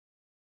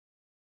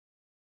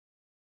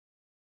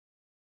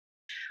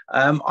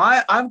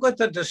I've got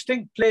the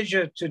distinct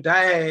pleasure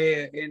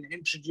today in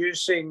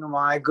introducing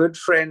my good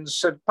friend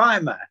Sid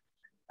Peimer.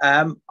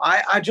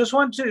 I just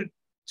want to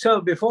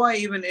tell, before I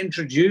even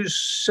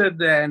introduce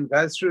Sid and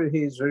go through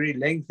his very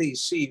lengthy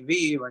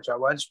CV, which I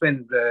won't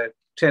spend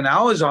 10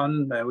 hours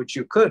on, which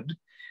you could,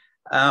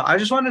 I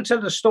just want to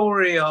tell the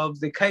story of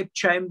the Cape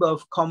Chamber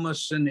of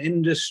Commerce and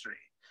Industry.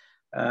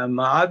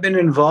 I've been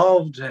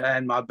involved,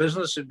 and my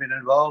business has been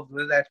involved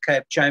with that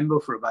Cape Chamber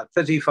for about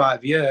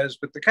 35 years,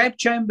 but the Cape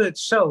Chamber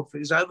itself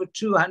is over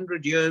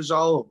 200 years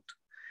old.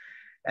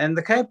 And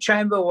the Cape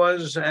Chamber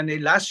was an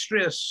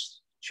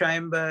illustrious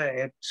chamber.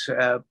 It's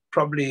I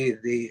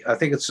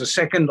think it's the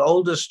second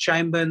oldest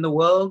chamber in the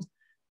world,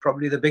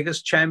 probably the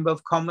biggest chamber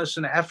of commerce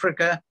in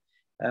Africa.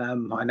 I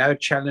know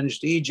it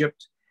challenged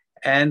Egypt.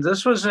 And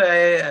this was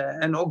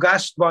an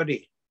august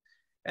body.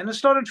 And it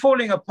started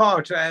falling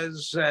apart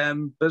as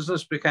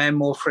business became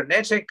more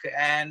frenetic.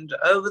 And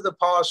over the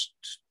past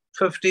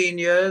 15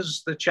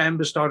 years, the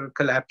chamber started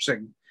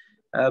collapsing,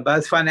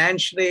 both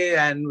financially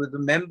and with the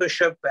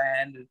membership.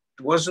 And it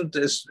wasn't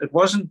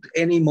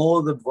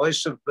anymore the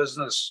voice of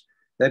business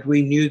that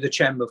we knew the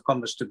Chamber of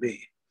Commerce to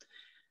be.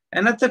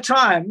 And at the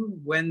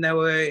time, when they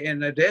were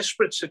in a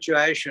desperate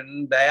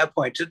situation, they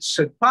appointed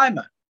Sid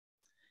Peimer.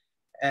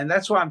 And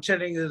that's why I'm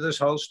telling you this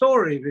whole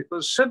story,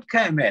 because Sid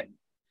came in.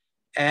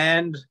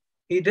 And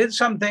he did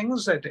some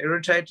things that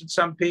irritated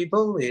some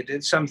people. He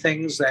did some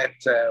things that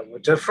were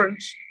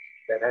different,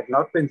 that had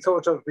not been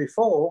thought of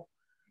before.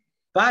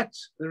 But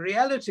the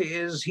reality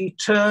is he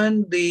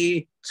turned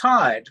the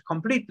tide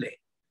completely.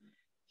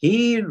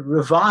 He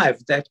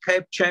revived that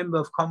Cape Chamber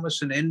of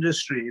Commerce and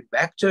Industry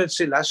back to its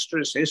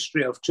illustrious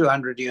history of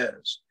 200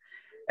 years.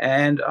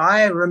 And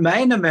I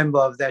remain a member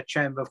of that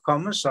Chamber of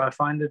Commerce. I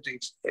find it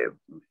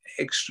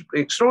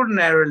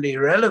extraordinarily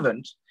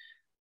relevant.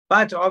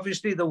 But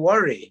obviously the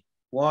worry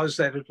was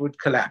that it would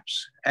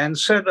collapse. And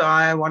Sid,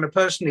 I want to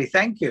personally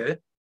thank you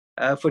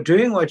for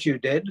doing what you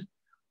did.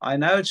 I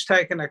know it's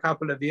taken a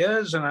couple of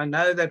years, and I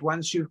know that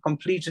once you've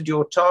completed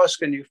your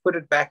task and you've put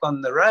it back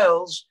on the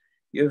rails,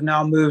 you've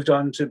now moved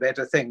on to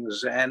better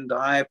things. And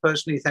I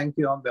personally thank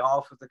you on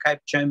behalf of the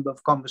Cape Chamber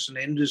of Commerce and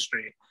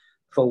Industry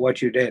for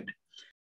what you did.